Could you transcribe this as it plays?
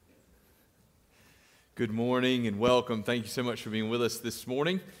Good morning and welcome. Thank you so much for being with us this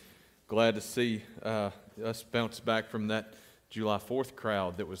morning. Glad to see us bounce back from that July 4th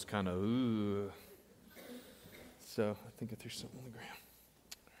crowd that was kind of, ooh. So I think I threw something on the ground.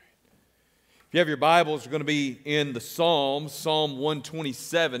 All right. If you have your Bibles, we're going to be in the Psalms, Psalm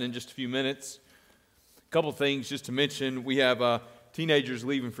 127 in just a few minutes. A couple things just to mention. We have teenagers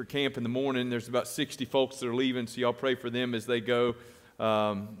leaving for camp in the morning. There's about 60 folks that are leaving, so y'all pray for them as they go.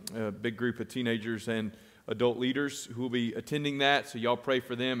 A big group of teenagers and adult leaders who will be attending that, so y'all pray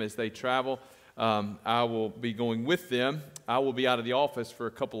for them as they travel. I will be going with them. I will be out of the office for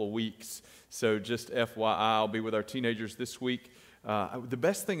a couple of weeks, so just FYI, I'll be with our teenagers this week. The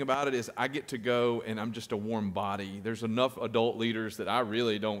best thing about it is I get to go and I'm just a warm body. There's enough adult leaders that I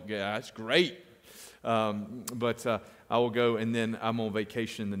really don't get. It's great. But I will go, and then I'm on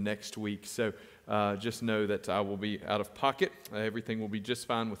vacation the next week, so just know that I will be out of pocket. Everything will be just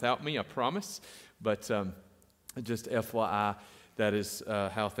fine without me, I promise. But just FYI, that is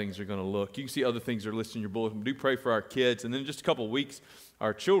how things are going to look. You can see other things that are listed in your bulletin. Do pray for our kids. And then in just a couple of weeks,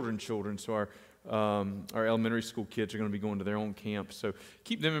 our children, so our elementary school kids are going to be going to their own camp. So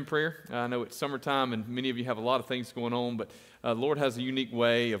keep them in prayer. I know it's summertime, and many of you have a lot of things going on, but the Lord has a unique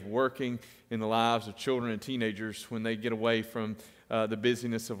way of working in the lives of children and teenagers when they get away from the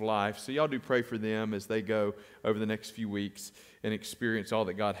busyness of life. So y'all do pray for them as they go over the next few weeks and experience all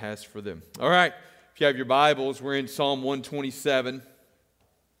that God has for them. All right, if you have your Bibles, we're in Psalm 127.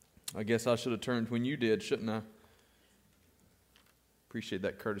 I guess I should have turned when you did, shouldn't I? Appreciate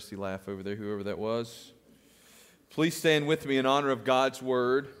that courtesy laugh over there, whoever that was. Please stand with me in honor of God's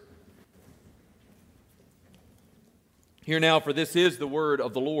Word. Hear now, for this is the word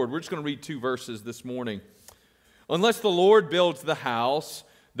of the Lord. We're just going to read 2 verses this morning. Unless the Lord builds the house,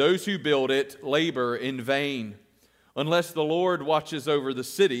 those who build it labor in vain. Unless the Lord watches over the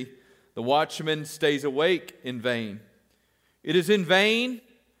city, the watchman stays awake in vain. It is in vain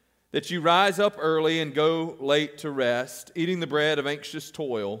that you rise up early and go late to rest, eating the bread of anxious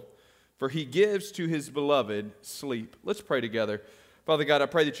toil, for he gives to his beloved sleep. Let's pray together. Father God, I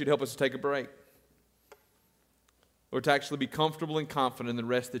pray that you'd help us to take a break. Lord, to actually be comfortable and confident in the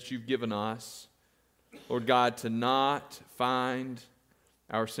rest that you've given us. Lord God, to not find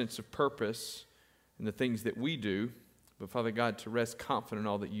our sense of purpose in the things that we do, but Father God, to rest confident in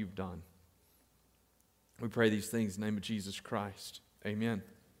all that you've done. We pray these things in the name of Jesus Christ. Amen.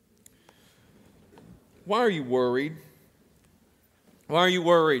 Why are you worried? Why are you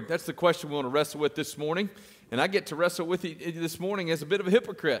worried? That's the question we want to wrestle with this morning. And I get to wrestle with it this morning as a bit of a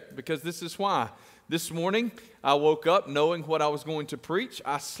hypocrite, because this is why. This morning, I woke up knowing what I was going to preach.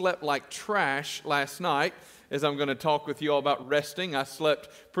 I slept like trash last night, as I'm going to talk with you all about resting. I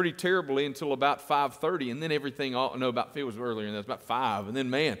slept pretty terribly until about 5:30, and then everything, it was earlier, and it was about 5. And then,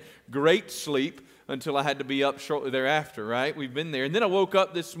 man, great sleep until I had to be up shortly thereafter, right? We've been there. And then I woke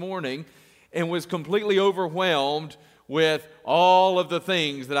up this morning and was completely overwhelmed with all of the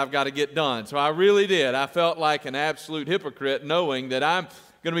things that I've got to get done. So I really did. I felt like an absolute hypocrite knowing that I'm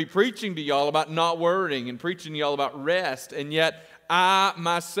going to be preaching to y'all about not worrying and preaching to y'all about rest, and yet I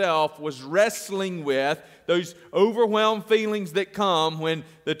myself was wrestling with those overwhelmed feelings that come when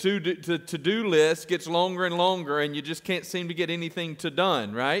the to-do list gets longer and longer and you just can't seem to get anything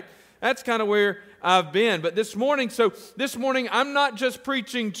done, right? That's kind of where I've been. But this morning I'm not just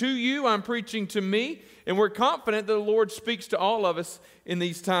preaching to you, I'm preaching to me, and we're confident that the Lord speaks to all of us in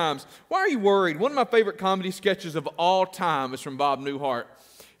these times. Why are you worried? One of my favorite comedy sketches of all time is from Bob Newhart.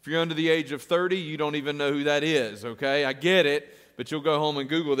 If you're under the age of 30, you don't even know who that is, okay? I get it, but you'll go home and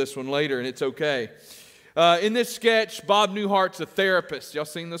Google this one later, and it's okay. In this sketch, Bob Newhart's a therapist. Y'all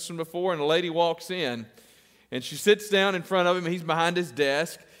seen this one before? And a lady walks in, and she sits down in front of him, and he's behind his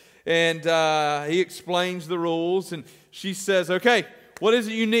desk, and he explains the rules, and she says, okay, what is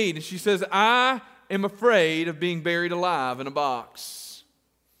it you need? And she says, I am afraid of being buried alive in a box.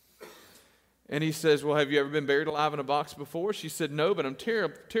 And he says, well, have you ever been buried alive in a box before? She said, no, but I'm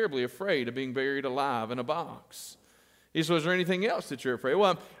terribly afraid of being buried alive in a box. He said, is there anything else that you're afraid of?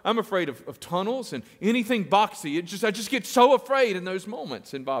 Well, I'm afraid of tunnels and anything boxy. I just get so afraid in those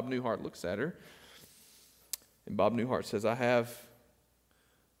moments. And Bob Newhart looks at her. And Bob Newhart says, I have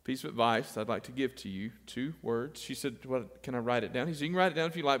a piece of advice I'd like to give to you. 2 words. She said, well, can I write it down? He said, you can write it down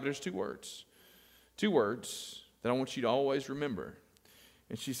if you like, but there's 2 words. 2 words that I want you to always remember.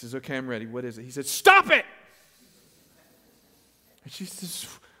 And she says, okay, I'm ready. What is it? He said, stop it! And she says,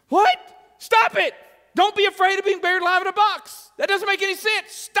 what? Stop it! Don't be afraid of being buried alive in a box. That doesn't make any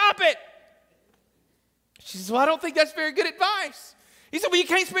sense. Stop it! She says, well, I don't think that's very good advice. He said, well, you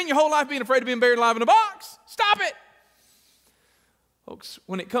can't spend your whole life being afraid of being buried alive in a box. Stop it! Folks,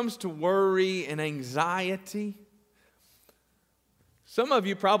 when it comes to worry and anxiety, some of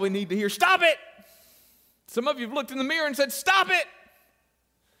you probably need to hear, stop it! Some of you have looked in the mirror and said, stop it!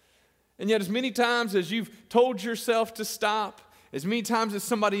 And yet as many times as you've told yourself to stop, as many times as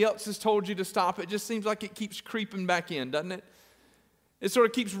somebody else has told you to stop, it just seems like it keeps creeping back in, doesn't it? It sort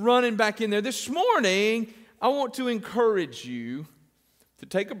of keeps running back in there. This morning, I want to encourage you to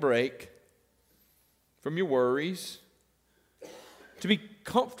take a break from your worries, to be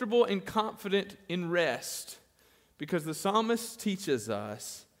comfortable and confident in rest, because the psalmist teaches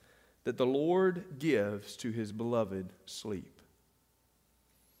us that the Lord gives to his beloved sleep.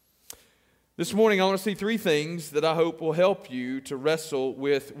 This morning, I want to see three things that I hope will help you to wrestle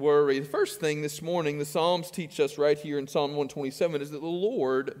with worry. The first thing this morning, the Psalms teach us right here in Psalm 127, is that the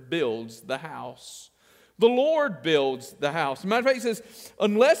Lord builds the house. The Lord builds the house. As a matter of fact, he says,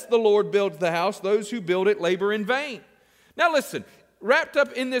 unless the Lord builds the house, those who build it labor in vain. Now listen, wrapped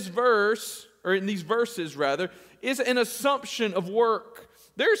up in this verse, or in these verses rather, is an assumption of work.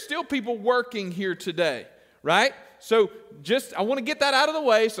 There are still people working here today, right? So I want to get that out of the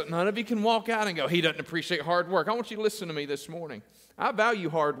way so none of you can walk out and go, he doesn't appreciate hard work. I want you to listen to me this morning. I value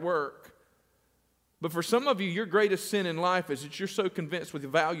hard work. But for some of you, your greatest sin in life is that you're so convinced with the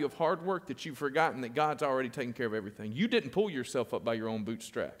value of hard work that you've forgotten that God's already taken care of everything. You didn't pull yourself up by your own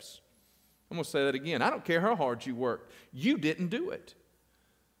bootstraps. I'm going to say that again. I don't care how hard you worked. You didn't do it.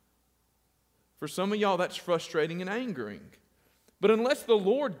 For some of y'all, that's frustrating and angering. But unless the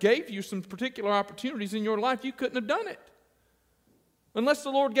Lord gave you some particular opportunities in your life, you couldn't have done it. Unless the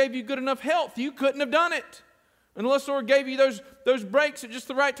Lord gave you good enough health, you couldn't have done it. Unless the Lord gave you those breaks at just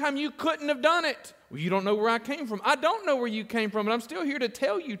the right time, you couldn't have done it. Well, you don't know where I came from. I don't know where you came from, but I'm still here to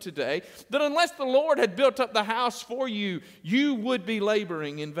tell you today that unless the Lord had built up the house for you, you would be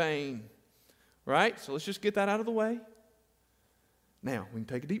laboring in vain. Right? So let's just get that out of the way. Now, we can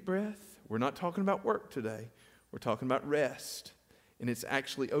take a deep breath. We're not talking about work today. We're talking about rest. And it's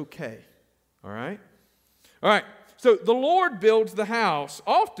actually okay. All right? All right. So the Lord builds the house.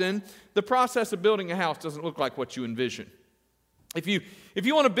 Often, the process of building a house doesn't look like what you envision. If you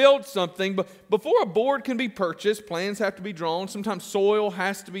want to build something, before a board can be purchased, plans have to be drawn. Sometimes soil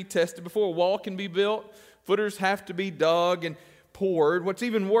has to be tested. Before a wall can be built, footers have to be dug and poured. What's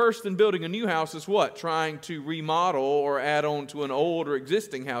even worse than building a new house is what? Trying to remodel or add on to an old or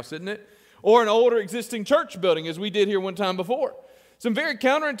existing house, isn't it? Or an old or existing church building, as we did here one time before. Some very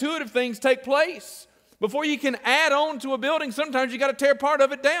counterintuitive things take place. Before you can add on to a building, sometimes you got to tear part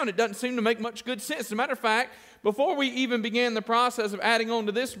of it down. It doesn't seem to make much good sense. As a matter of fact, before we even began the process of adding on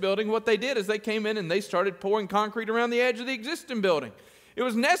to this building, what they did is they came in and they started pouring concrete around the edge of the existing building. It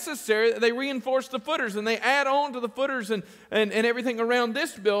was necessary that they reinforce the footers and they add on to the footers and everything around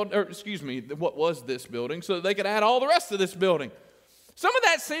this building, or excuse me, what was this building, so that they could add all the rest of this building. Some of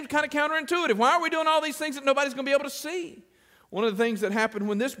that seems kind of counterintuitive. Why are we doing all these things that nobody's going to be able to see? One of the things that happened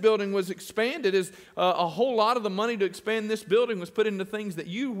when this building was expanded is a whole lot of the money to expand this building was put into things that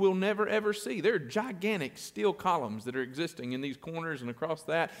you will never, ever see. There are gigantic steel columns that are existing in these corners and across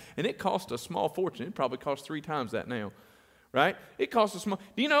that, and it cost a small fortune. It probably costs 3 times that now, right? It costs a small...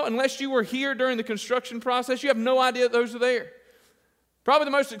 Do you know, unless you were here during the construction process, you have no idea that those are there. Probably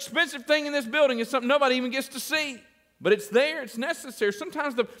the most expensive thing in this building is something nobody even gets to see. But it's there, it's necessary.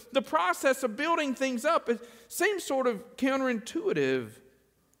 Sometimes the process of building things up, it seems sort of counterintuitive.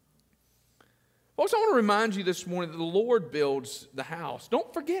 Folks, I want to remind you this morning that the Lord builds the house.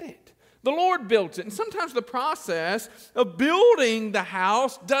 Don't forget it. The Lord builds it. And sometimes the process of building the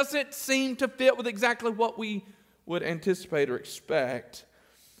house doesn't seem to fit with exactly what we would anticipate or expect.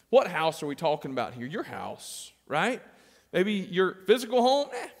 What house are we talking about here? Your house, right? Maybe your physical home?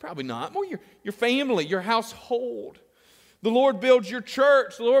 Probably not. More your family, your household. The Lord builds your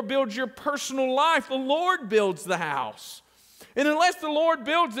church. The Lord builds your personal life. The Lord builds the house. And unless the Lord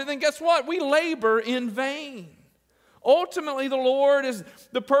builds it, then guess what? We labor in vain. Ultimately, the Lord is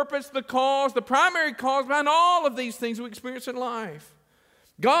the purpose, the cause, the primary cause behind all of these things we experience in life.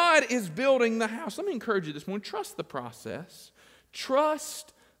 God is building the house. Let me encourage you this morning. Trust the process.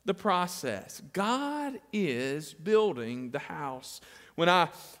 Trust the process. God is building the house. When I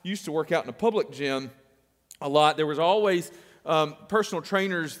used to work out in a public gym a lot, there was always personal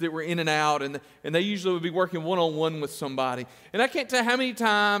trainers that were in and out, and they usually would be working one-on-one with somebody. And I can't tell how many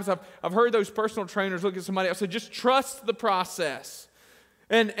times I've heard those personal trainers look at somebody else and say, just trust the process.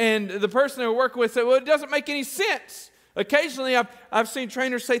 And the person they were working with said, well, it doesn't make any sense. Occasionally, I've seen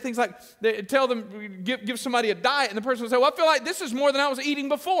trainers say things like, they tell them, give somebody a diet, and the person will say, well, I feel like this is more than I was eating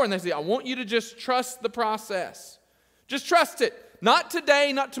before. And they say, I want you to just trust the process. Just trust it. Not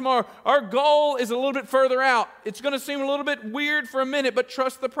today, not tomorrow. Our goal is a little bit further out. It's going to seem a little bit weird for a minute, but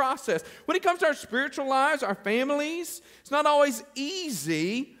trust the process. When it comes to our spiritual lives, our families, it's not always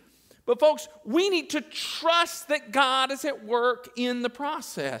easy. But folks, we need to trust that God is at work in the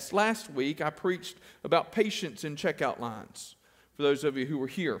process. Last week, I preached about patience in checkout lines, for those of you who were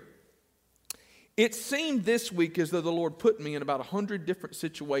here. It seemed this week as though the Lord put me in about 100 different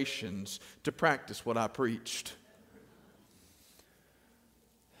situations to practice what I preached.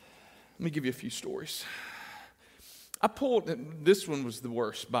 Let me give you a few stories. This one was the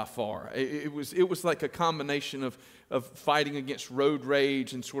worst by far. It was like a combination of fighting against road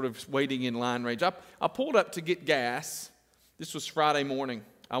rage and sort of waiting in line rage. I pulled up to get gas. This was Friday morning.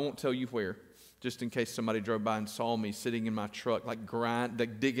 I won't tell you where, just in case somebody drove by and saw me sitting in my truck, like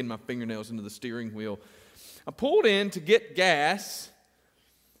digging my fingernails into the steering wheel. I pulled in to get gas,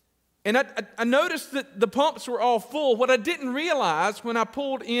 and I noticed that the pumps were all full. What I didn't realize when I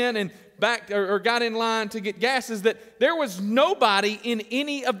pulled in and back or got in line to get gas is that there was nobody in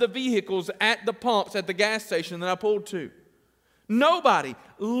any of the vehicles at the pumps at the gas station that I pulled to. Nobody.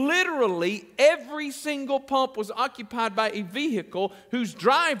 Literally every single pump was occupied by a vehicle whose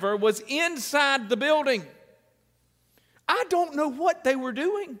driver was inside the building. I don't know what they were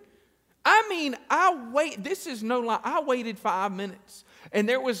doing. I mean, this is no lie. I waited 5 minutes and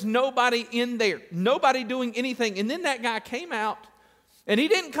there was nobody in there, nobody doing anything. And then that guy came out, and he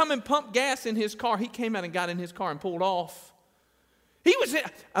didn't come and pump gas in his car. He came out and got in his car and pulled off.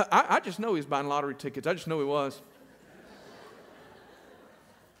 I just know he was buying lottery tickets. I just know he was.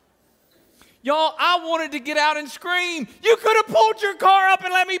 Y'all, I wanted to get out and scream. You could have pulled your car up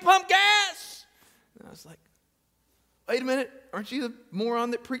and let me pump gas. And I was like, wait a minute. Aren't you the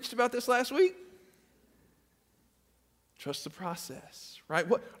moron that preached about this last week? Trust the process, right?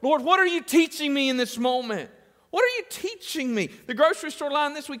 Lord, what are you teaching me in this moment? What are you teaching me? The grocery store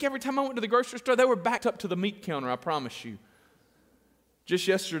line this week, every time I went to the grocery store, they were backed up to the meat counter, I promise you. Just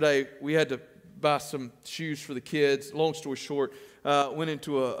yesterday, we had to buy some shoes for the kids. Long story short, went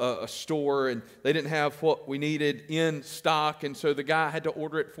into a store, and they didn't have what we needed in stock, and so the guy had to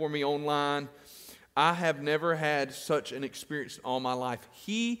order it for me online. I have never had such an experience in all my life.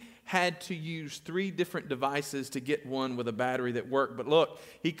 He had to use 3 different devices to get one with a battery that worked. But look,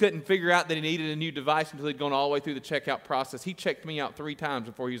 he couldn't figure out that he needed a new device until he'd gone all the way through the checkout process. He checked me out 3 times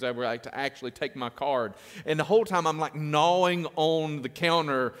before he was able to actually take my card. And the whole time I'm like gnawing on the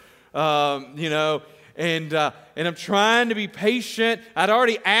counter, and I'm trying to be patient. I'd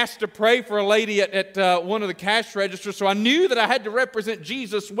already asked to pray for a lady at one of the cash registers, so I knew that I had to represent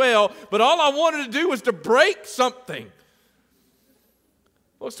Jesus well, but all I wanted to do was to break something.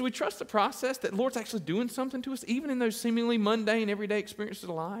 Well, so we trust the process that the Lord's actually doing something to us, even in those seemingly mundane, everyday experiences of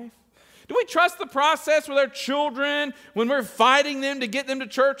life? Do we trust the process with our children when we're fighting them to get them to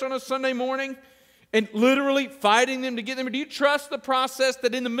church on a Sunday morning? And literally fighting them to get them. Do you trust the process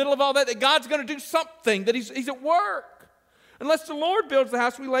that in the middle of all that God's going to do something, that He's at work? Unless the Lord builds the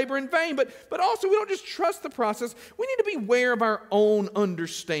house, we labor in vain. But also, we don't just trust the process. We need to beware of our own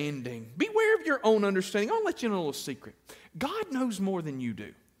understanding. Beware of your own understanding. I'll let you know a little secret. God knows more than you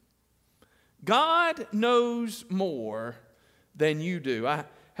do. God knows more than you do. I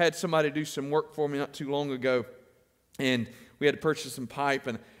had somebody do some work for me not too long ago, and we had to purchase some pipe,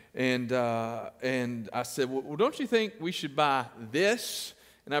 and I said, well, don't you think we should buy this?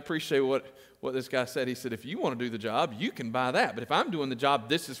 And I appreciate what this guy said. He said, if you want to do the job, you can buy that. But if I'm doing the job,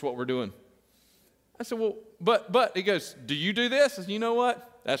 this is what we're doing. I said, well, but he goes, do you do this? I said, you know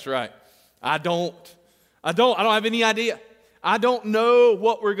what? That's right. I don't have any idea. I don't know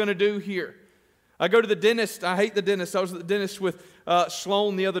what we're going to do here. I go to the dentist. I hate the dentist. I was at the dentist with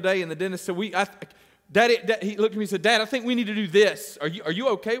Sloan the other day, and the dentist said, Daddy, he looked at me and said, Dad, I think we need to do this. Are you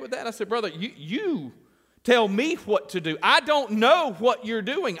okay with that? I said, brother, you tell me what to do. I don't know what you're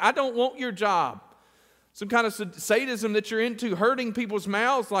doing. I don't want your job. Some kind of sadism that you're into, hurting people's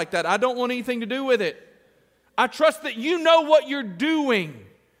mouths like that. I don't want anything to do with it. I trust that you know what you're doing.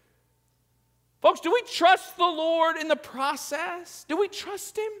 Folks, do we trust the Lord in the process? Do we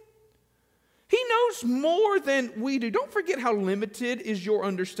trust Him? He knows more than we do. Don't forget how limited is your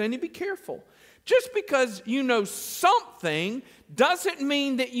understanding. Be careful. Just because you know something doesn't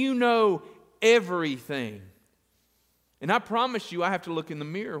mean that you know everything. And I promise you, I have to look in the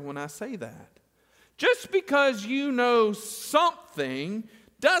mirror when I say that. Just because you know something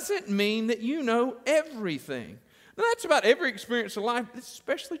doesn't mean that you know everything. Now, that's about every experience of life. It's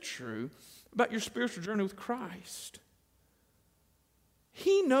especially true about your spiritual journey with Christ.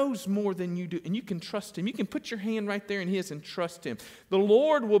 He knows more than you do, and you can trust Him. You can put your hand right there in His and trust Him. The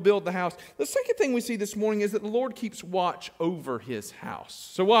Lord will build the house. The second thing we see this morning is that the Lord keeps watch over His house.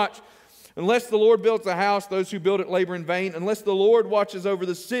 So watch. Unless the Lord builds a house, those who build it labor in vain. Unless the Lord watches over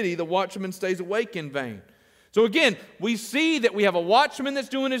the city, the watchman stays awake in vain. So again, we see that we have a watchman that's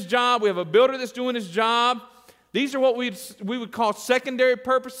doing his job. We have a builder that's doing his job. These are what we would call secondary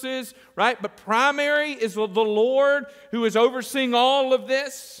purposes, right? But primary is the Lord who is overseeing all of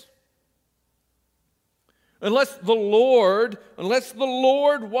this. Unless the Lord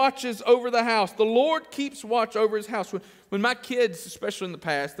watches over the house, the Lord keeps watch over His house. When my kids, especially in the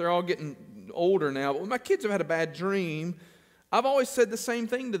past, they're all getting older now, but when my kids have had a bad dream, I've always said the same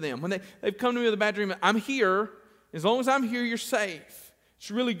thing to them. When they've come to me with a bad dream, I'm here. As long as I'm here, you're safe.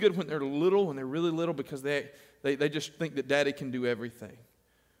 It's really good when they're little, when they're really little, because they just think that Daddy can do everything,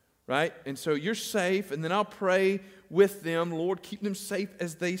 right? And so you're safe, and then I'll pray with them. Lord, keep them safe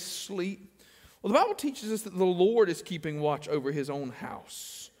as they sleep. Well, the Bible teaches us that the Lord is keeping watch over His own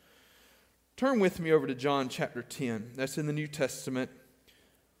house. Turn with me over to John chapter 10. That's in the New Testament.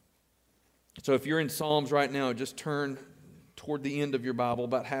 So if you're in Psalms right now, just turn toward the end of your Bible,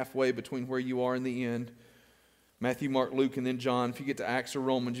 about halfway between where you are and the end. Matthew, Mark, Luke, and then John. If you get to Acts or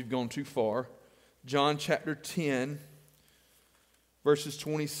Romans, you've gone too far. John chapter 10, verses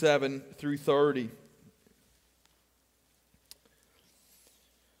 27 through 30.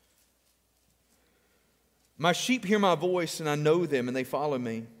 My sheep hear my voice, and I know them, and they follow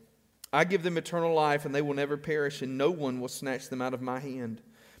me. I give them eternal life, and they will never perish, and no one will snatch them out of my hand.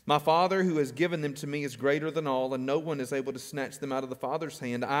 My Father who has given them to me is greater than all, and no one is able to snatch them out of the Father's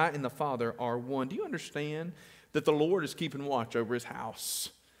hand. I and the Father are one. Do you understand that the Lord is keeping watch over His house?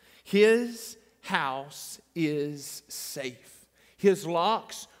 His house is safe. His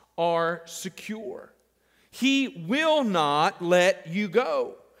locks are secure. He will not let you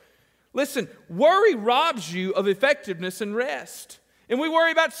go. Listen, worry robs you of effectiveness and rest. And we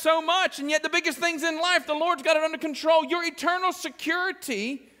worry about so much, and yet the biggest things in life, the Lord's got it under control. Your eternal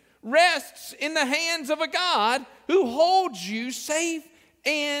security rests in the hands of a God who holds you safe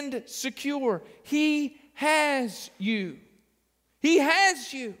and secure. He has you. He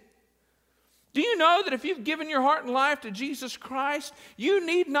has you. Do you know that if you've given your heart and life to Jesus Christ, you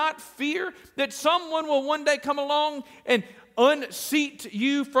need not fear that someone will one day come along and unseat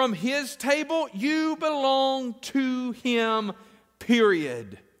you from His table? You belong to Him,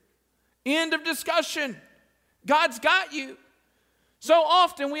 period. End of discussion. God's got you. So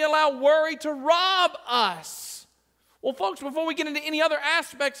often we allow worry to rob us. Well, folks, before we get into any other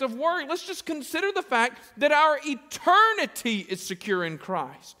aspects of worry, let's just consider the fact that our eternity is secure in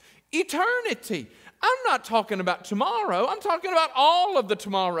Christ. Eternity. I'm not talking about tomorrow. I'm talking about all of the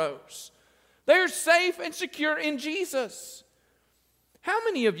tomorrows. They're safe and secure in Jesus. How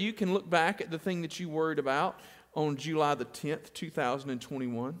many of you can look back at the thing that you worried about on July the 10th,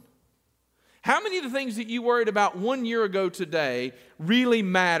 2021? How many of the things that you worried about 1 year ago today really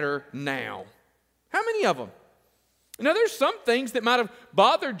matter now? How many of them? Now, there's some things that might have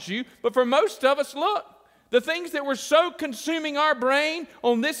bothered you, but for most of us, look, the things that were so consuming our brain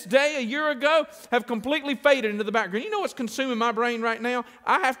on this day a year ago have completely faded into the background. You know what's consuming my brain right now?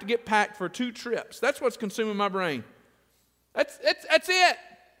 I have to get packed for 2 trips. That's what's consuming my brain. That's it.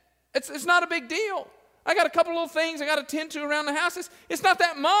 It's not a big deal. I got a couple little things I got to tend to around the house. It's not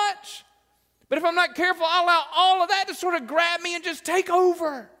that much. But if I'm not careful, I'll allow all of that to sort of grab me and just take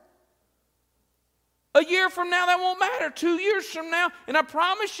over. A year from now, that won't matter. 2 years from now, and I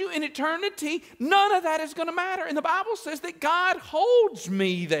promise you, in eternity, none of that is going to matter. And the Bible says that God holds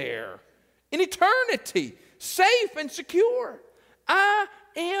me there in eternity, safe and secure. I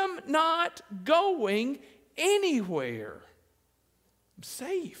am not going anywhere. I'm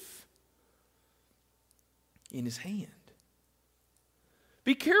safe in His hand.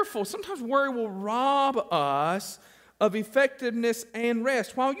 Be careful. Sometimes worry will rob us of effectiveness and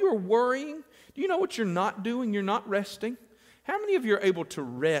rest. While you are worrying, do you know what you're not doing? You're not resting. How many of you are able to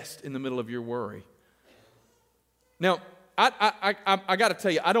rest in the middle of your worry? Now, I got to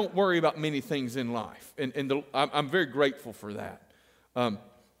tell you, I don't worry about many things in life, and I'm very grateful for that.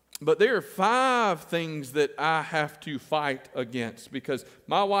 But there are 5 things that I have to fight against because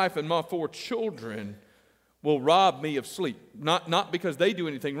my wife and my 4 children will rob me of sleep. Not because they do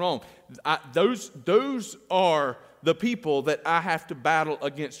anything wrong. Those are the people that I have to battle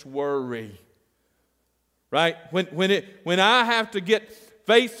against worry. Right? When I have to get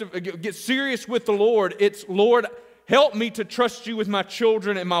serious with the Lord, it's, Lord, help me to trust you with my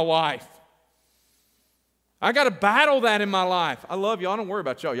children and my wife. I got to battle that in my life. I love y'all. I don't worry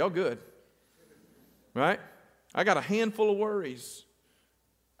about y'all. Y'all good. Right? I got a handful of worries.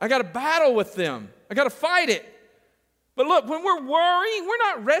 I got to battle with them. I got to fight it. But look, when we're worrying, we're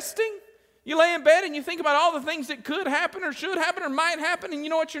not resting. You lay in bed and you think about all the things that could happen or should happen or might happen, and you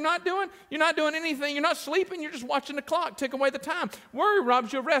know what you're not doing? You're not doing anything. You're not sleeping. You're just watching the clock tick away the time. Worry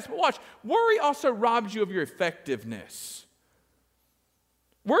robs you of rest. But watch, worry also robs you of your effectiveness.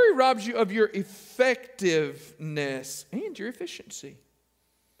 Worry robs you of your effectiveness and your efficiency.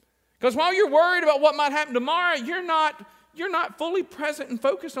 Because while you're worried about what might happen tomorrow, you're not fully present and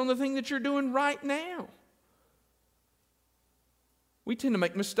focused on the thing that you're doing right now. We tend to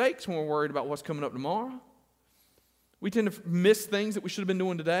make mistakes when we're worried about what's coming up tomorrow. We tend to miss things that we should have been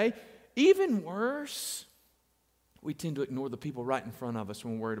doing today. Even worse, we tend to ignore the people right in front of us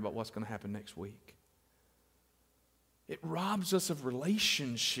when we're worried about what's going to happen next week. It robs us of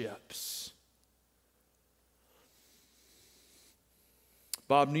relationships.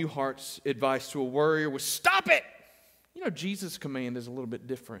 Bob Newhart's advice to a worrier was, stop it! You know, Jesus' command is a little bit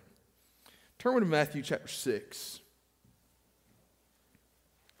different. Turn with me to Matthew chapter 6.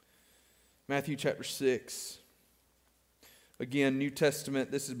 Matthew chapter 6. Again, New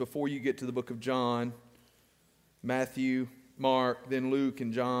Testament. This is before you get to the book of John. Matthew, Mark, then Luke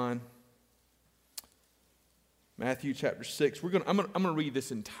and John. Matthew chapter 6. I'm going to read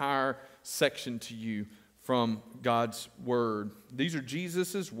this entire section to you from God's Word. These are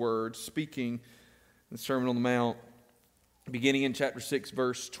Jesus' words speaking in the Sermon on the Mount, beginning in chapter 6,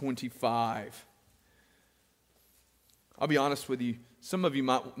 verse 25. I'll be honest with you. Some of you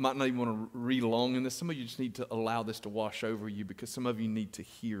might not even want to read along in this. Some of you just need to allow this to wash over you because some of you need to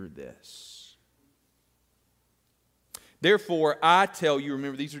hear this. Therefore, I tell you,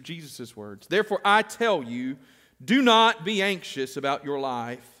 remember these are Jesus' words. Therefore, I tell you, do not be anxious about your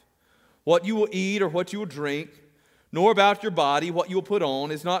life, what you will eat or what you will drink, nor about your body, what you will put on.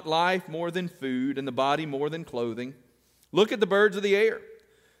 Is not life more than food, and the body more than clothing? Look at the birds of the air.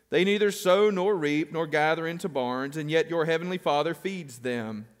 They neither sow nor reap nor gather into barns, and yet your heavenly Father feeds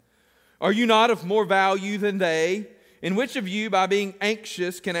them. Are you not of more value than they? And which of you, by being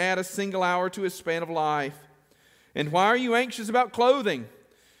anxious, can add a single hour to his span of life? And why are you anxious about clothing?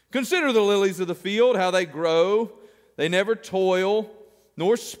 Consider the lilies of the field, how they grow. They never toil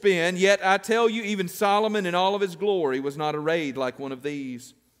nor spin. Yet I tell you, even Solomon in all of his glory was not arrayed like one of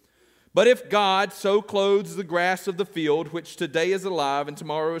these. But if God so clothes the grass of the field, which today is alive and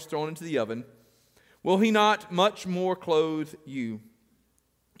tomorrow is thrown into the oven, will he not much more clothe you?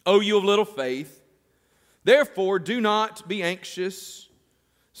 O you of little faith, therefore do not be anxious,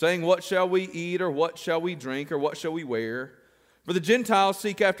 saying, what shall we eat, or what shall we drink, or what shall we wear? For the Gentiles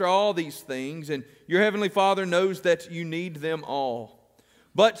seek after all these things, and your heavenly Father knows that you need them all.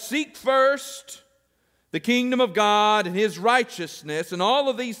 But seek first the kingdom of God and His righteousness, and all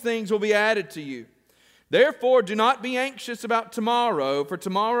of these things will be added to you. Therefore, do not be anxious about tomorrow, for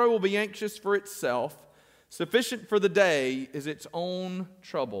tomorrow will be anxious for itself. Sufficient for the day is its own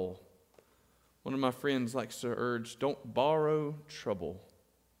trouble. One of my friends likes to urge, don't borrow trouble.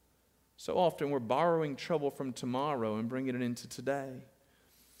 So often we're borrowing trouble from tomorrow and bringing it into today.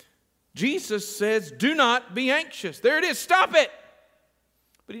 Jesus says, do not be anxious. There it is, stop it.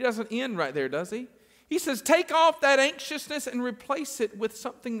 But He doesn't end right there, does He? He says, take off that anxiousness and replace it with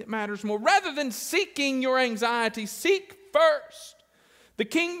something that matters more. Rather than seeking your anxiety, seek first the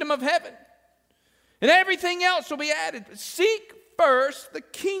kingdom of heaven. And everything else will be added. Seek first the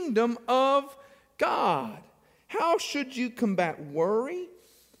kingdom of God. How should you combat worry?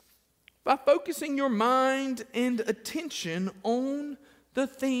 By focusing your mind and attention on the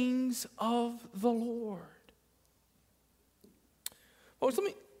things of the Lord. Folks,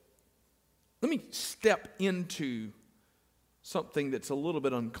 let me step into something that's a little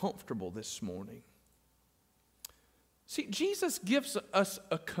bit uncomfortable this morning. See, Jesus gives us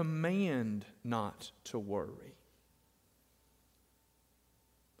a command not to worry.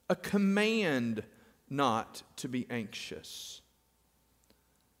 A command not to be anxious.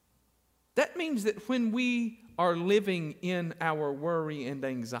 That means that when we are living in our worry and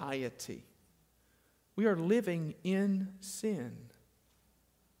anxiety, we are living in sin.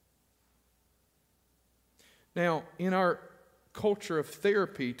 Now, in our culture of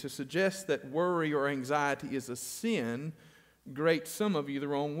therapy, to suggest that worry or anxiety is a sin grates some of you the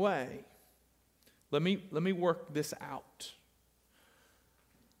wrong way. Let me work this out.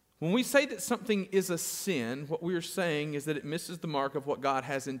 When we say that something is a sin, what we are saying is that it misses the mark of what God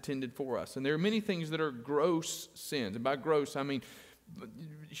has intended for us. And there are many things that are gross sins. And by gross, I mean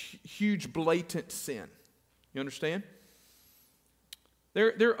huge, blatant sin. You understand?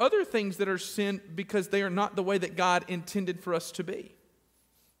 There are other things that are sin because they are not the way that God intended for us to be.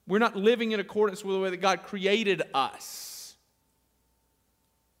 We're not living in accordance with the way that God created us.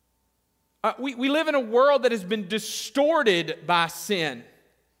 We live in a world that has been distorted by sin.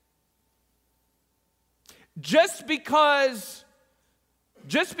 Just because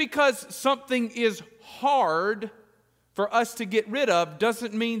something is hard for us to get rid of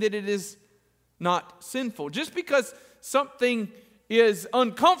doesn't mean that it is not sinful. Just because something is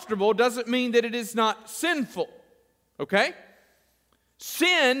uncomfortable doesn't mean that it is not sinful. Okay?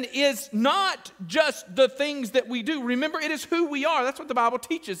 Sin is not just the things that we do. Remember, it is who we are. That's what the Bible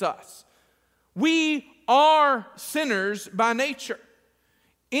teaches us. We are sinners by nature.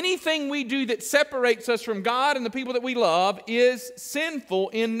 Anything we do that separates us from God and the people that we love is sinful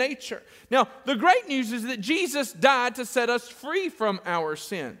in nature. Now, the great news is that Jesus died to set us free from our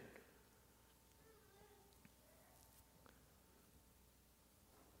sin.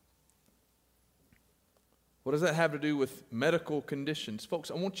 What does that have to do with medical conditions?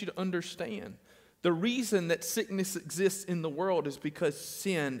 Folks, I want you to understand the reason that sickness exists in the world is because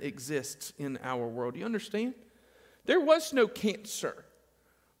sin exists in our world. Do you understand? There was no cancer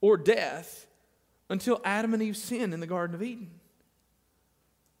or death until Adam and Eve sinned in the Garden of Eden.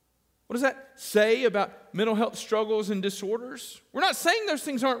 What does that say about mental health struggles and disorders? We're not saying those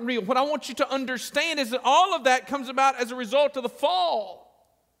things aren't real. What I want you to understand is that all of that comes about as a result of the fall.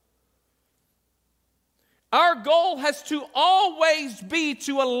 Our goal has to always be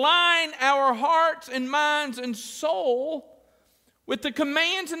to align our hearts and minds and soul with the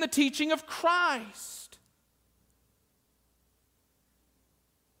commands and the teaching of Christ.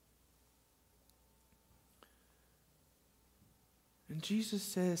 And Jesus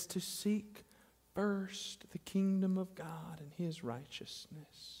says to seek first the kingdom of God and His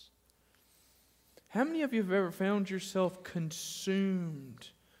righteousness. How many of you have ever found yourself consumed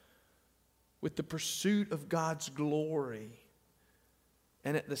with the pursuit of God's glory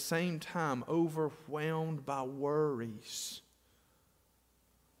and at the same time overwhelmed by worries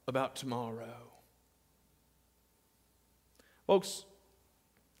about tomorrow? Folks,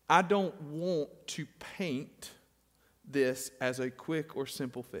 I don't want to paint this as a quick or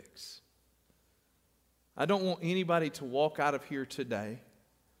simple fix. I don't want anybody to walk out of here today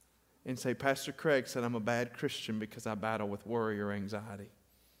and say, Pastor Craig said I'm a bad Christian because I battle with worry or anxiety.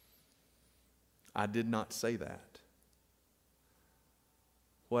 I did not say that.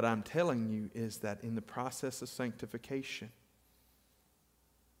 What I'm telling you is that in the process of sanctification,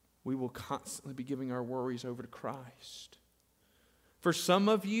 we will constantly be giving our worries over to Christ. For some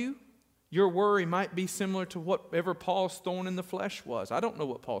of you, your worry might be similar to whatever Paul's thorn in the flesh was. I don't know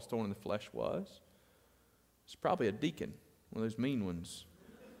what Paul's thorn in the flesh was. It's probably a deacon, one of those mean ones.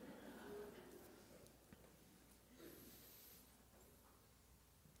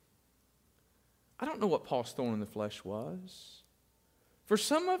 I don't know what Paul's thorn in the flesh was. For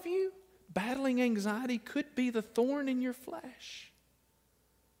some of you, battling anxiety could be the thorn in your flesh.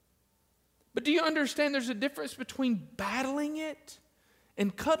 But do you understand there's a difference between battling it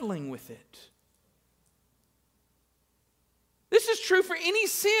and cuddling with it? This is true for any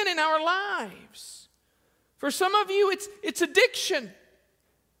sin in our lives. For some of you, it's addiction.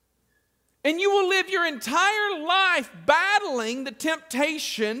 And you will live your entire life battling the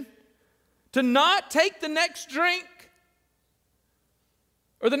temptation to not take the next drink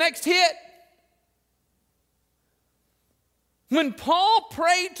or the next hit. When Paul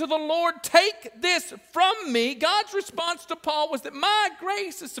prayed to the Lord, take this from me, God's response to Paul was that my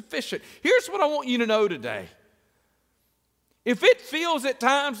grace is sufficient. Here's what I want you to know today. If it feels at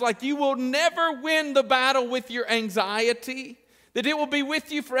times like you will never win the battle with your anxiety, that it will be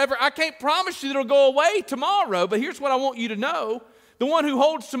with you forever, I can't promise you that it'll go away tomorrow, but here's what I want you to know. The one who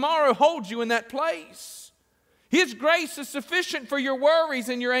holds tomorrow holds you in that place. His grace is sufficient for your worries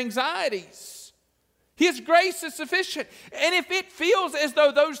and your anxieties. His grace is sufficient. And if it feels as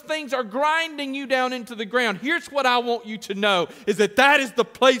though those things are grinding you down into the ground, here's what I want you to know, is that is the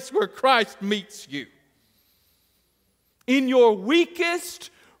place where Christ meets you. In your weakest,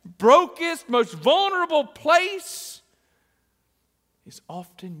 brokest, most vulnerable place is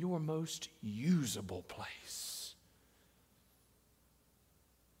often your most usable place.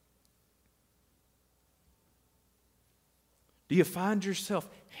 Do you find yourself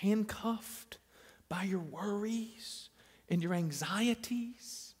handcuffed by your worries and your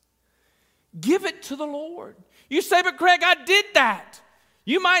anxieties? Give it to the Lord. You say, but Craig, I did that.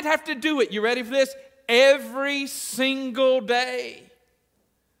 You might have to do it. You ready for this? Every single day.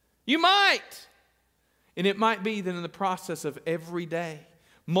 You might. And it might be that in the process of every day,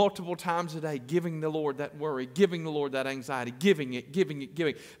 multiple times a day, giving the Lord that worry, giving the Lord that anxiety, giving it,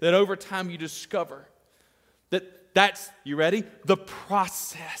 that over time you discover that's, you ready? The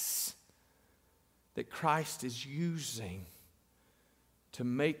process that Christ is using to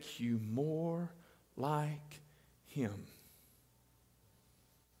make you more like Him.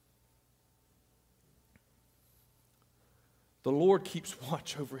 The Lord keeps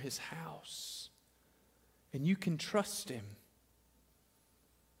watch over His house, and you can trust Him.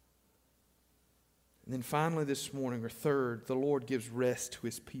 And then finally this morning, or third, the Lord gives rest to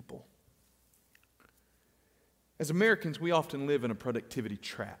His people. As Americans, we often live in a productivity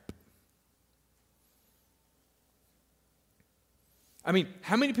trap. I mean,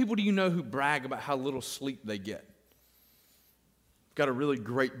 how many people do you know who brag about how little sleep they get? I've got a really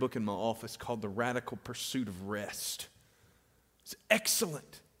great book in my office called The Radical Pursuit of Rest. It's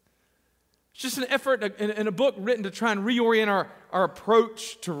excellent. It's just an effort and a book written to try and reorient our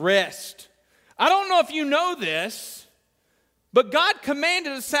approach to rest. I don't know if you know this, but God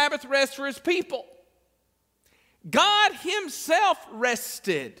commanded a Sabbath rest for His people. God Himself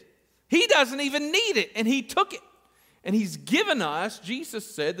rested. He doesn't even need it, and He took it. And He's given us, Jesus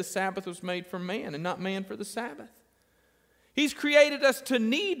said, the Sabbath was made for man and not man for the Sabbath. He's created us to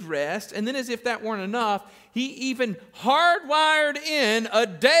need rest, and then as if that weren't enough, He even hardwired in a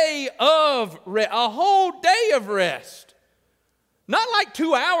day of rest, a whole day of rest. Not like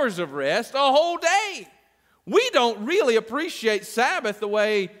 2 hours of rest, a whole day. We don't really appreciate Sabbath the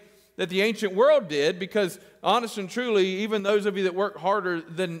way that the ancient world did, because honest and truly, even those of you that work harder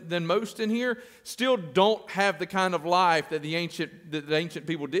than most in here still don't have the kind of life that the ancient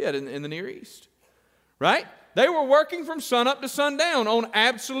people did in the Near East. Right? They were working from sunup to sundown on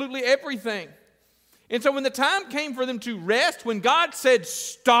absolutely everything. And so when the time came for them to rest, when God said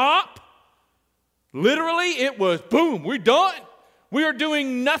stop, literally it was boom, we're done. We are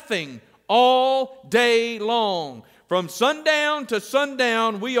doing nothing all day long. From sundown to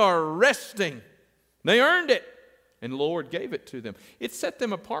sundown, we are resting. They earned it, and the Lord gave it to them. It set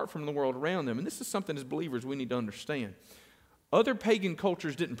them apart from the world around them, and this is something as believers we need to understand. Other pagan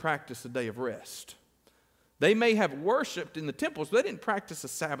cultures didn't practice a day of rest. They may have worshiped in the temples, but they didn't practice a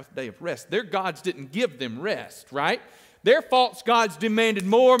Sabbath day of rest. Their gods didn't give them rest, right? Their false gods demanded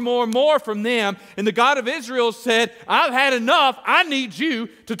more and more and more from them, and the God of Israel said, I've had enough. I need you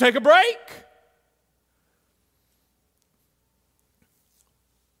to take a break.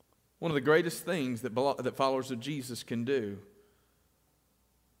 One of the greatest things that followers of Jesus can do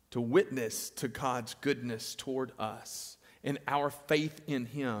to witness to God's goodness toward us and our faith in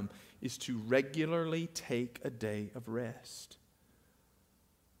Him is to regularly take a day of rest.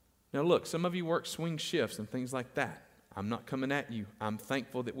 Now look, some of you work swing shifts and things like that. I'm not coming at you. I'm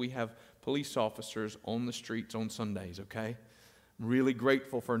thankful that we have police officers on the streets on Sundays, okay? I'm really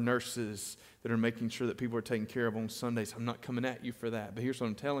grateful for nurses that are making sure that people are taken care of on Sundays. I'm not coming at you for that. But here's what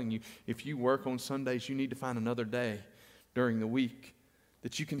I'm telling you. If you work on Sundays, you need to find another day during the week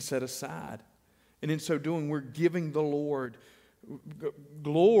that you can set aside. And in so doing, we're giving the Lord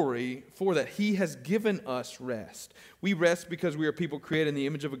glory for that. He has given us rest. We rest because we are people created in the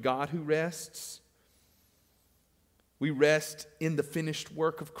image of a God who rests. We rest in the finished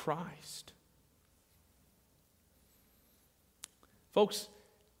work of Christ. Folks,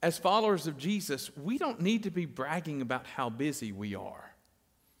 as followers of Jesus, we don't need to be bragging about how busy we are.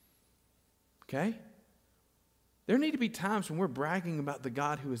 Okay? There need to be times when we're bragging about the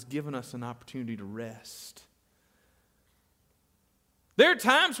God who has given us an opportunity to rest. There are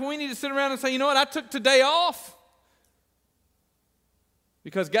times when we need to sit around and say, you know what, I took today off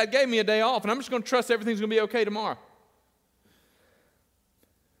because God gave me a day off, and I'm just going to trust everything's going to be okay tomorrow.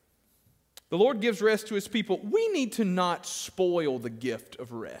 The Lord gives rest to His people. We need to not spoil the gift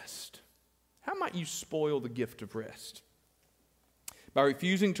of rest. How might you spoil the gift of rest? By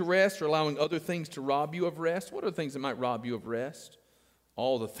refusing to rest or allowing other things to rob you of rest. What are the things that might rob you of rest?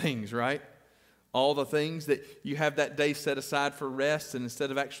 All the things, right? All the things that you have that day set aside for rest, and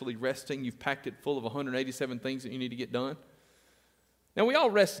instead of actually resting, you've packed it full of 187 things that you need to get done. Now, we all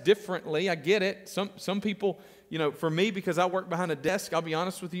rest differently. I get it. Some people, you know, for me, because I work behind a desk, I'll be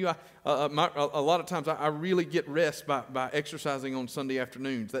honest with you, a lot of times I really get rest by exercising on Sunday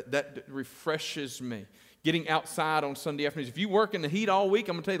afternoons. That refreshes me. Getting outside on Sunday afternoons. If you work in the heat all week,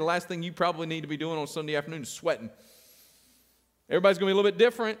 I'm going to tell you the last thing you probably need to be doing on Sunday afternoon is sweating. Everybody's going to be a little bit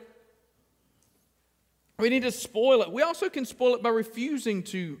different. We need to spoil it. We also can spoil it by refusing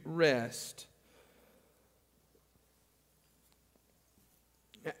to rest.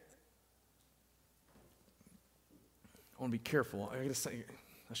 I want to be careful. I got to say,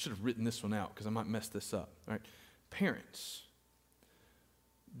 I should have written this one out because I might mess this up. All right, parents,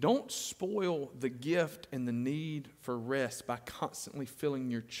 don't spoil the gift and the need for rest by constantly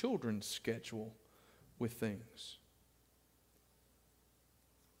filling your children's schedule with things.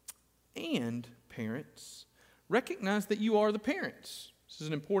 And parents, recognize that you are the parents. This is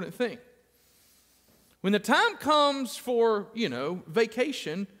an important thing. When the time comes for,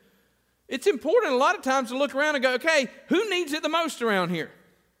 vacation, it's important a lot of times to look around and go, okay, who needs it the most around here?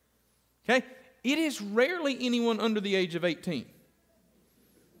 Okay? It is rarely anyone under the age of 18.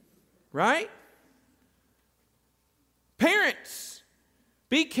 Right? Parents,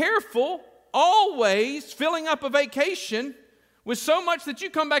 be careful always filling up a vacation with so much that you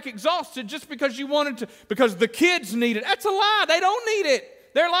come back exhausted just because you wanted to, because the kids need it. That's a lie. They don't need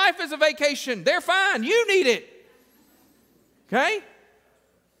it. Their life is a vacation. They're fine. You need it. Okay?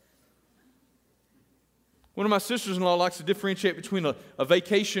 One of my sisters-in-law likes to differentiate between a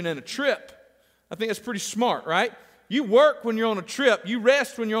vacation and a trip. I think that's pretty smart, right? You work when you're on a trip. You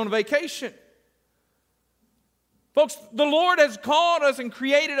rest when you're on a vacation. Folks, the Lord has called us and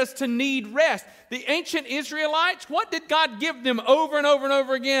created us to need rest. The ancient Israelites, what did God give them over and over and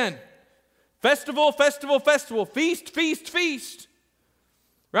over again? Festival, festival, festival. Feast, feast, feast.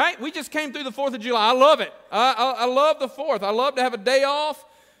 Right? We just came through the 4th of July. I love it. I love the 4th. I love to have a day off,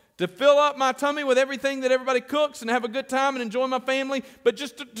 to fill up my tummy with everything that everybody cooks and have a good time and enjoy my family. But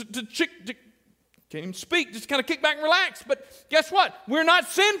just to can't even speak, just kind of kick back and relax. But guess what? We're not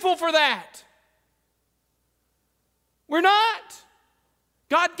sinful for that. We're not.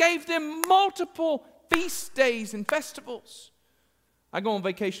 God gave them multiple feast days and festivals. I go on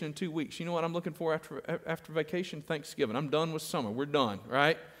vacation in 2 weeks. You know what I'm looking for after vacation? Thanksgiving. I'm done with summer. We're done,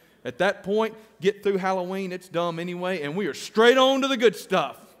 right? At that point, get through Halloween. It's dumb anyway, and we are straight on to the good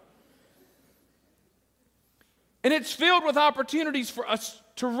stuff. And it's filled with opportunities for us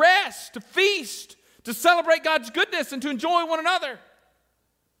to rest, to feast, to celebrate God's goodness, and to enjoy one another.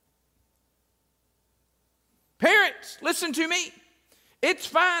 Parents, listen to me. It's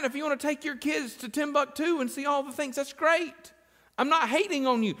fine if you want to take your kids to Timbuktu and see all the things. That's great. I'm not hating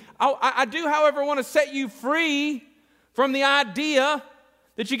on you. I do, however, want to set you free from the idea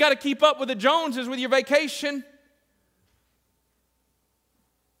that you got to keep up with the Joneses with your vacation.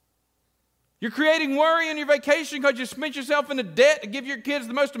 You're creating worry on your vacation because you spent yourself into debt to give your kids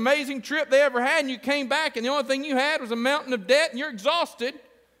the most amazing trip they ever had, and you came back and the only thing you had was a mountain of debt and you're exhausted.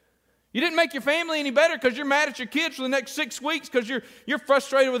 You didn't make your family any better because you're mad at your kids for the next 6 weeks because you're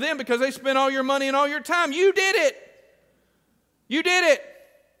frustrated with them because they spent all your money and all your time. You did it. You did it.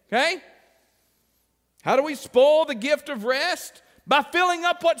 Okay? How do we spoil the gift of rest? By filling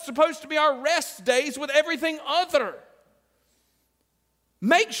up what's supposed to be our rest days with everything other.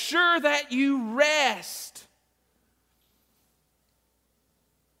 Make sure that you rest.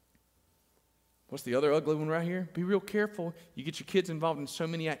 What's the other ugly one right here? Be real careful. You get your kids involved in so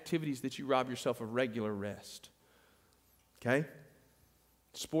many activities that you rob yourself of regular rest. Okay?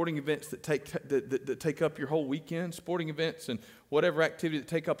 Sporting events that take up your whole weekend, sporting events and whatever activity that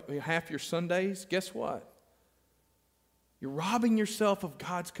take up half your Sundays, guess what? You're robbing yourself of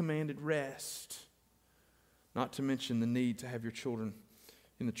God's commanded rest. Not to mention the need to have your children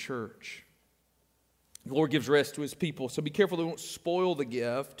in the church. The Lord gives rest to His people, so be careful they won't spoil the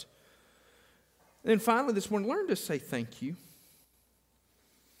gift. And then finally this morning, learn to say thank you.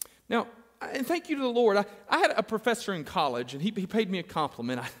 Now, and thank you to the Lord. I had a professor in college, and he paid me a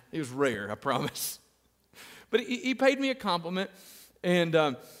compliment. It was rare, I promise. But he paid me a compliment, and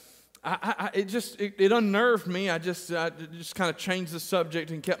it unnerved me. I just kind of changed the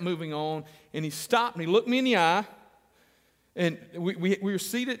subject and kept moving on. And he stopped and he looked me in the eye, and we were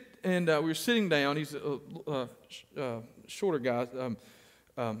seated, and we were sitting down. He's a shorter guy,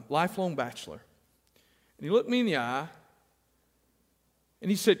 lifelong bachelor. And he looked me in the eye,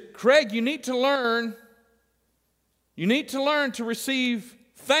 and he said, "Craig, you need to learn to receive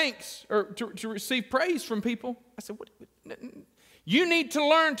thanks or to receive praise from people." I said, "What? You need to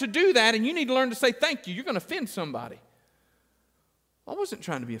learn to do that, and you need to learn to say thank you. You're going to offend somebody." I wasn't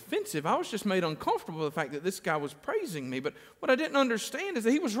trying to be offensive. I was just made uncomfortable with the fact that this guy was praising me. But what I didn't understand is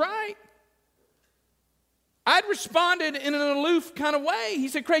that he was right. I'd responded in an aloof kind of way. He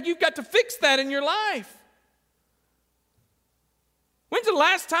said, "Craig, you've got to fix that in your life. When's the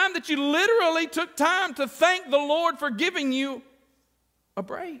last time that you literally took time to thank the Lord for giving you a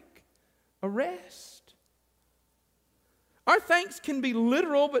break, a rest?" Our thanks can be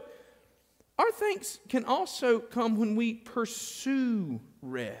literal, but our thanks can also come when we pursue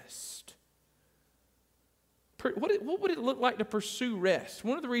rest. What would it look like to pursue rest?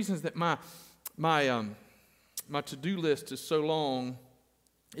 One of the reasons that my to-do list is so long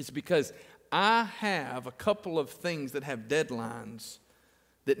is because I have a couple of things that have deadlines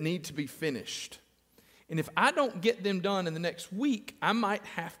that need to be finished. And if I don't get them done in the next week, I might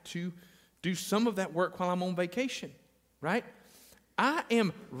have to do some of that work while I'm on vacation, right? I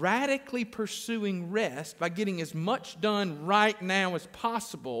am radically pursuing rest by getting as much done right now as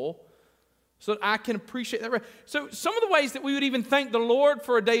possible so that I can appreciate that rest. So some of the ways that we would even thank the Lord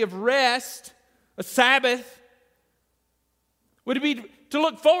for a day of rest, a Sabbath, would be to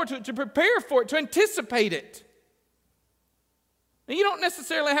look forward to it, to prepare for it, to anticipate it. And you don't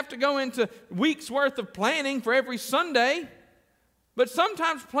necessarily have to go into weeks' worth of planning for every Sunday, but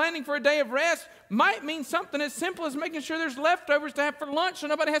sometimes planning for a day of rest might mean something as simple as making sure there's leftovers to have for lunch so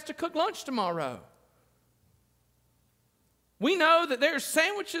nobody has to cook lunch tomorrow. We know that there's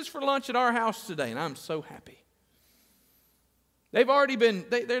sandwiches for lunch at our house today, and I'm so happy. They've already been,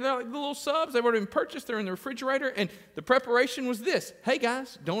 they're like the little subs, they've already been purchased, they're in the refrigerator, and the preparation was this. Hey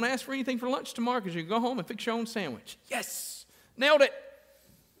guys, don't ask for anything for lunch tomorrow because you can go home and fix your own sandwich. Yes, nailed it.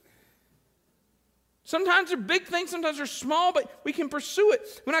 Sometimes they're big things, sometimes they're small, but we can pursue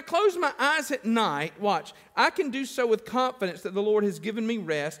it. When I close my eyes at night, watch, I can do so with confidence that the Lord has given me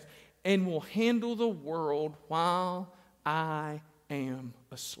rest and will handle the world while I am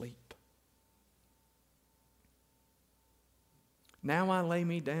asleep. Now I lay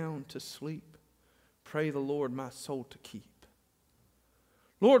me down to sleep. Pray the Lord my soul to keep.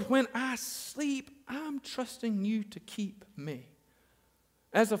 Lord, when I sleep, I'm trusting you to keep me.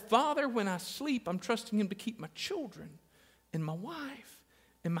 As a father, when I sleep, I'm trusting him to keep my children and my wife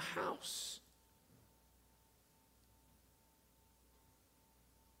and my house.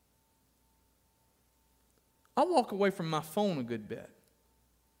 I walk away from my phone a good bit.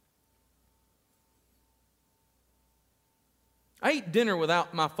 I eat dinner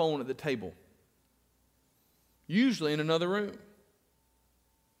without my phone at the table, usually in another room.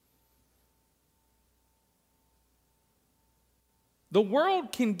 The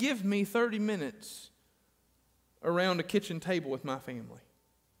world can give me 30 minutes around a kitchen table with my family.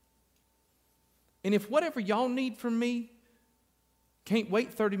 And if whatever y'all need from me can't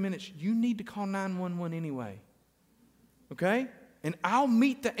wait 30 minutes, you need to call 911 anyway. Okay? And I'll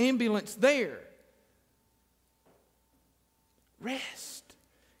meet the ambulance there. Rest.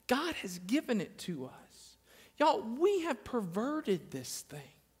 God has given it to us. Y'all, we have perverted this thing.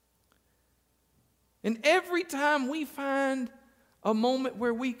 And every time we find a moment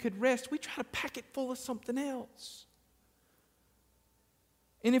where we could rest, we try to pack it full of something else.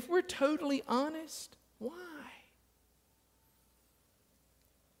 And if we're totally honest, why?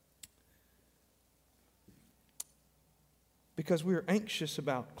 Because we are anxious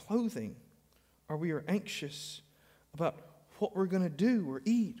about clothing, or we are anxious about what we're going to do or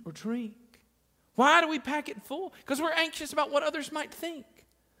eat or drink. Why do we pack it full? Because we're anxious about what others might think,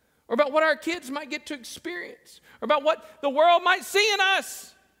 or about what our kids might get to experience, or about what the world might see in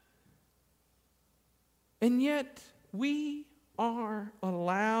us. And yet, we are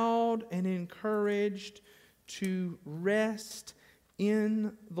allowed and encouraged to rest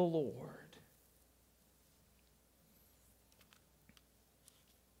in the Lord.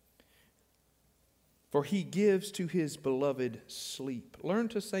 For he gives to his beloved sleep. Learn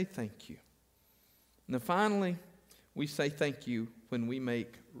to say thank you. And then finally, we say thank you when we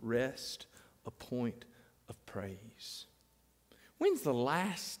make rest a point of praise. When's the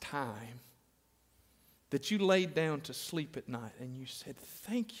last time that you laid down to sleep at night and you said,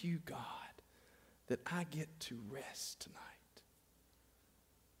 thank you, God, that I get to rest tonight?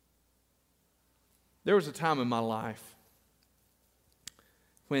 There was a time in my life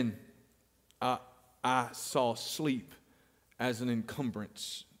when I saw sleep as an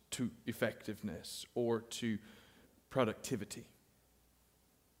encumbrance to effectiveness or to productivity.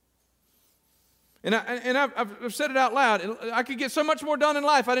 And I've said it out loud. I could get so much more done in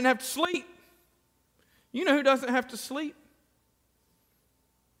life. I didn't have to sleep. You know who doesn't have to sleep?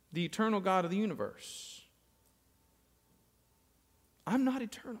 The eternal God of the universe. I'm not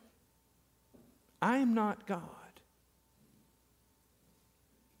eternal. I am not God.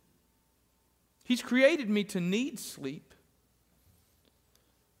 He's created me to need sleep.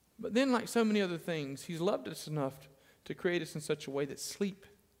 But then, like so many other things, He's loved us enough to create us in such a way that sleep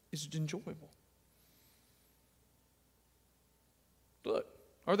is enjoyable. Look,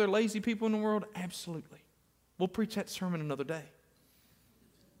 are there lazy people in the world? Absolutely. We'll preach that sermon another day.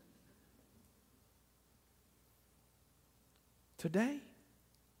 Today,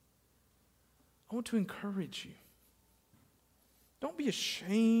 I want to encourage you. Don't be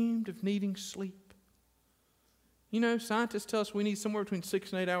ashamed of needing sleep. You know, scientists tell us we need somewhere between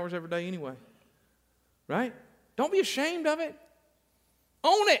 6 and 8 hours every day anyway. Right? Don't be ashamed of it.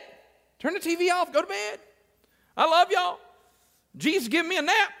 Own it. Turn the TV off. Go to bed. I love y'all. Jesus give me a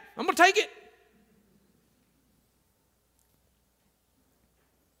nap. I'm going to take it.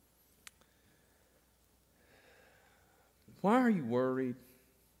 Why are you worried?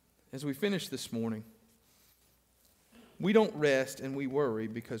 As we finish this morning, we don't rest and we worry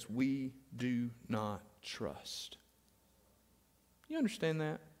because we do not trust. You understand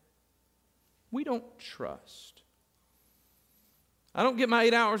that? We don't trust. I don't get my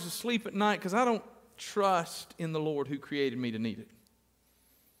 8 hours of sleep at night because I don't trust in the Lord who created me to need it.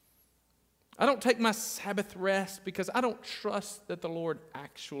 I don't take my Sabbath rest because I don't trust that the Lord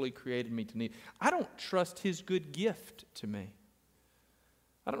actually created me to need it. I don't trust His good gift to me.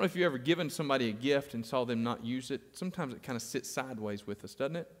 I don't know if you've ever given somebody a gift and saw them not use it. Sometimes it kind of sits sideways with us,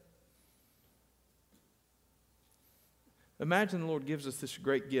 doesn't it? Imagine the Lord gives us this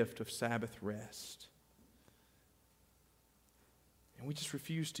great gift of Sabbath rest. And we just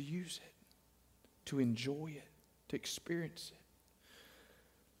refuse to use it, to enjoy it, to experience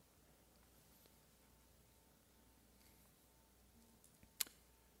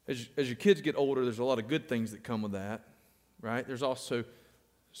it. As your kids get older, there's a lot of good things that come with that, right? There's also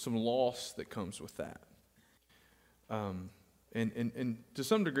some loss that comes with that. And to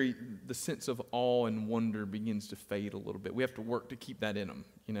some degree, the sense of awe and wonder begins to fade a little bit. We have to work to keep that in them,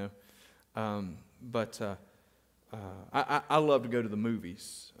 you know. I love to go to the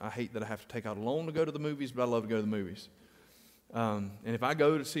movies. I hate that I have to take out a loan to go to the movies, but I love to go to the movies. And if I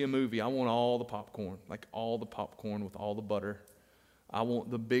go to see a movie, I want all the popcorn, like all the popcorn with all the butter. I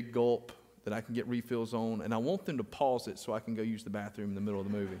want the big gulp that I can get refills on, and I want them to pause it so I can go use the bathroom in the middle of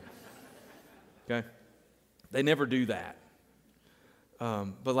the movie. Okay? They never do that.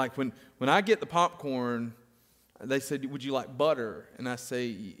 But like when I get the popcorn, they say, would you like butter? And I say,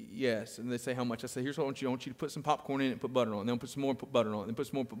 yes. And they say, how much? I say, here's what I want you to put some popcorn in it and put butter on it. Then put some more and put butter on it. Then put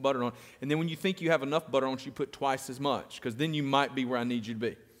some more and put butter on it. And then when you think you have enough butter, I want you to put twice as much, because then you might be where I need you to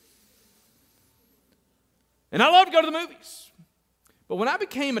be. And I love to go to the movies. But when I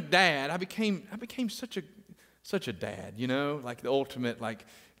became a dad, I became such a dad, you know, like the ultimate, like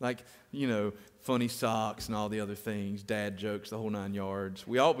you know, funny socks and all the other things, dad jokes, the whole 9 yards.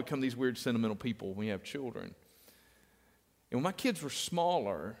 We all become these weird sentimental people when we have children. And when my kids were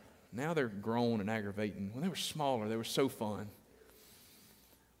smaller, now they're grown and aggravating. When they were smaller, they were so fun.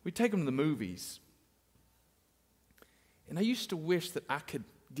 We'd take them to the movies. And I used to wish that I could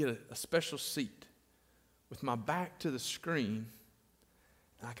get a special seat with my back to the screen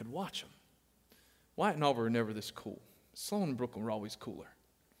and I could watch them. Wyatt and Oliver were never this cool. Sloan and Brooklyn were always cooler.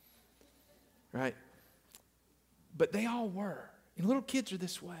 Right? But they all were. And little kids are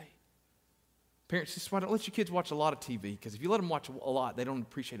this way. Parents, this is why don't let your kids watch a lot of TV, because if you let them watch a lot, they don't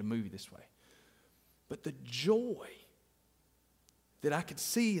appreciate a movie this way. But the joy that I could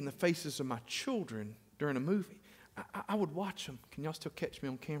see in the faces of my children during a movie, I would watch them. Can y'all still catch me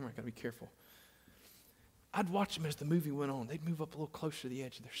on camera? I got to be careful. I'd watch them as the movie went on. They'd move up a little closer to the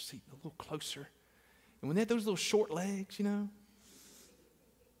edge of their seat, a little closer. And when they had those little short legs, you know,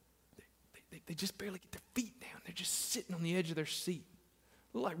 they just barely get their feet down. They're just sitting on the edge of their seat.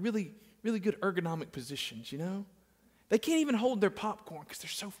 Look like really, really good ergonomic positions, you know. They can't even hold their popcorn because they're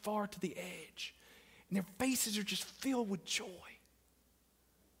so far to the edge. And their faces are just filled with joy.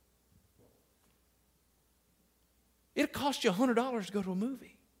 It'll cost you $100 to go to a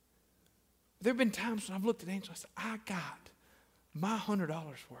movie. There have been times when I've looked at Angela and I said, I got my $100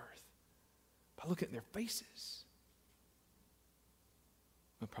 worth by looking at their faces.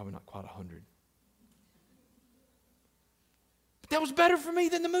 Well, probably not quite 100. But that was better for me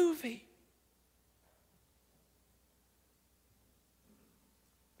than the movie.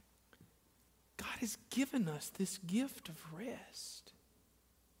 God has given us this gift of rest.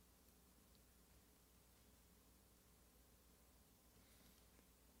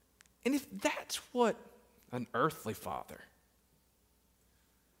 And if that's what an earthly father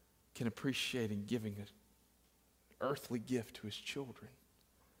can appreciate in giving an earthly gift to his children,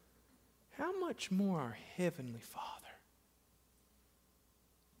 how much more our heavenly Father?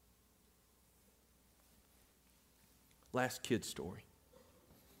 Last kid story.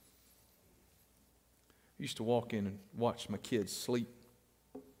 I used to walk in and watch my kids sleep.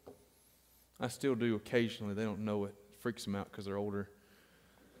 I still do occasionally. They don't know it. It freaks them out because they're older.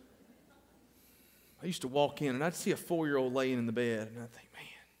 I used to walk in and I'd see a 4-year-old laying in the bed and I'd think, man,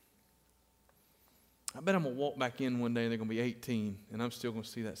 I bet I'm going to walk back in one day and they're going to be 18 and I'm still going to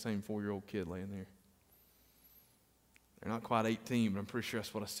see that same 4-year-old kid laying there. They're not quite 18, but I'm pretty sure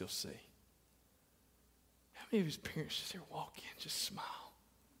that's what I still see. How many of his parents just there walk in, just smile?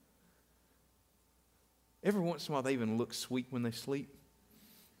 Every once in a while they even look sweet when they sleep.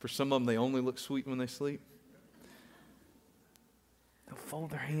 For some of them, they only look sweet when they sleep. They'll fold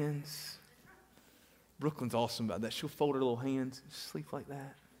their hands. Brooklyn's awesome about that. She'll fold her little hands and sleep like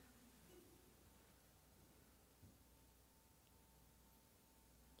that.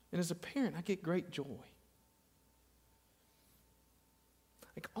 And as a parent, I get great joy.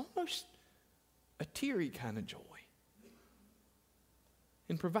 Like almost a teary kind of joy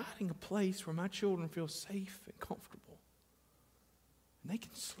in providing a place where my children feel safe and comfortable. And they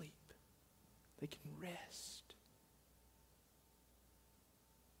can sleep. They can rest.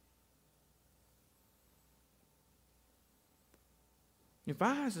 If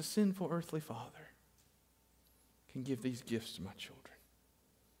I, as a sinful earthly father, can give these gifts to my children,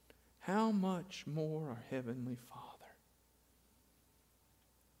 how much more our Heavenly Father?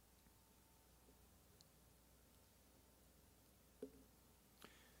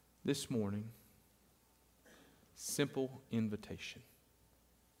 This morning, simple invitation.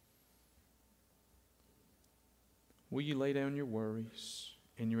 Will you lay down your worries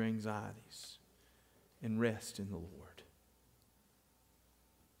and your anxieties and rest in the Lord?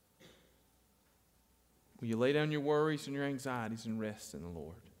 Will you lay down your worries and your anxieties and rest in the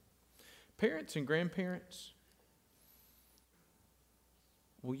Lord? Parents and grandparents,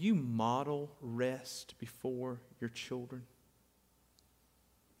 will you model rest before your children?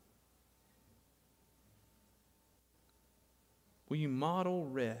 Will you model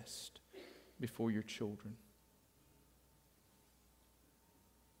rest before your children?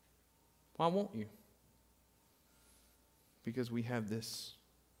 Why won't you? Because we have this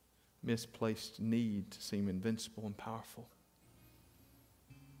misplaced need to seem invincible and powerful.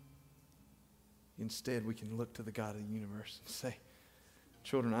 Instead, we can look to the God of the universe and say,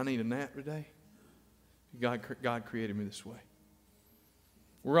 children, I need a nap today. God created me this way.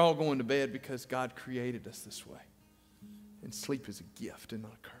 We're all going to bed because God created us this way. And sleep is a gift and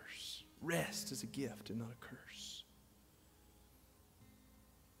not a curse. Rest is a gift and not a curse.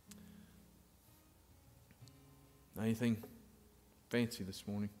 Now, anything fancy this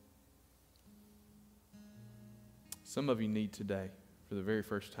morning? Some of you need today, for the very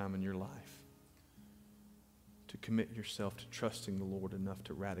first time in your life, to commit yourself to trusting the Lord enough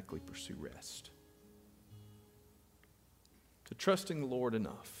to radically pursue rest. To trusting the Lord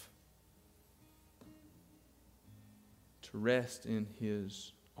enough to rest in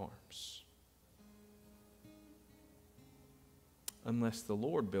His arms. Unless the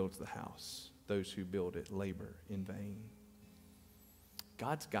Lord builds the house, those who build it labor in vain.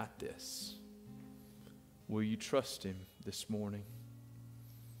 God's got this. Will you trust Him this morning?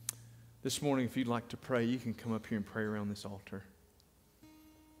 This morning, if you'd like to pray, you can come up here and pray around this altar.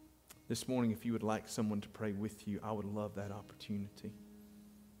 This morning, if you would like someone to pray with you, I would love that opportunity.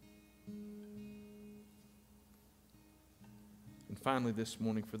 And finally this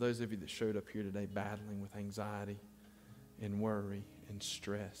morning, for those of you that showed up here today battling with anxiety and worry and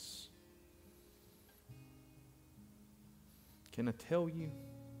stress, can I tell you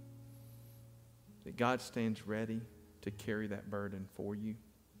that God stands ready to carry that burden for you?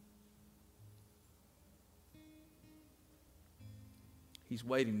 He's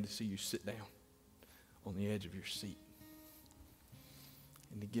waiting to see you sit down on the edge of your seat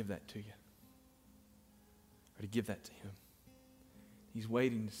and to give that to you, or to give that to Him. He's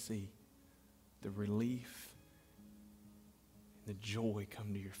waiting to see the relief and the joy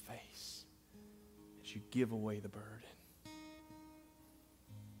come to your face as you give away the burden.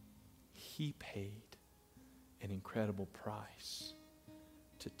 He paid an incredible price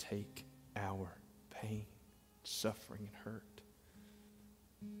to take our pain, suffering, and hurt.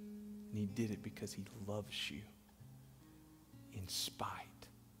 And He did it because He loves you in spite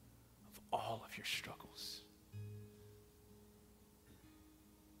of all of your struggles.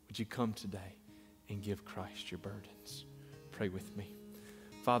 Would you come today and give Christ your burdens? Pray with me.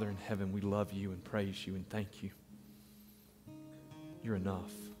 Father in heaven, we love you and praise you and thank you. You're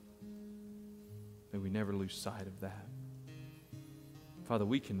enough. May we never lose sight of that. Father,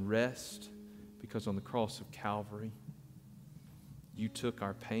 we can rest because on the cross of Calvary, you took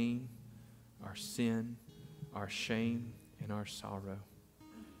our pain, our sin, our shame, and our sorrow.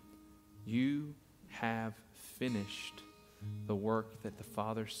 You have finished the work that the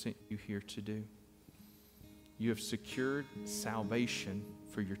Father sent you here to do. You have secured salvation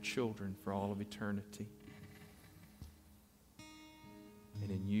for your children for all of eternity. And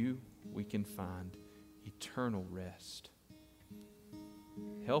in you, we can find eternal rest.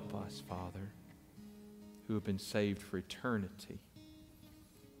 Help us, Father, who have been saved for eternity,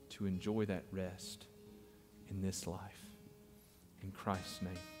 to enjoy that rest in this life. In Christ's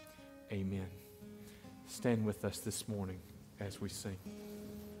name, amen. Stand with us this morning as we sing.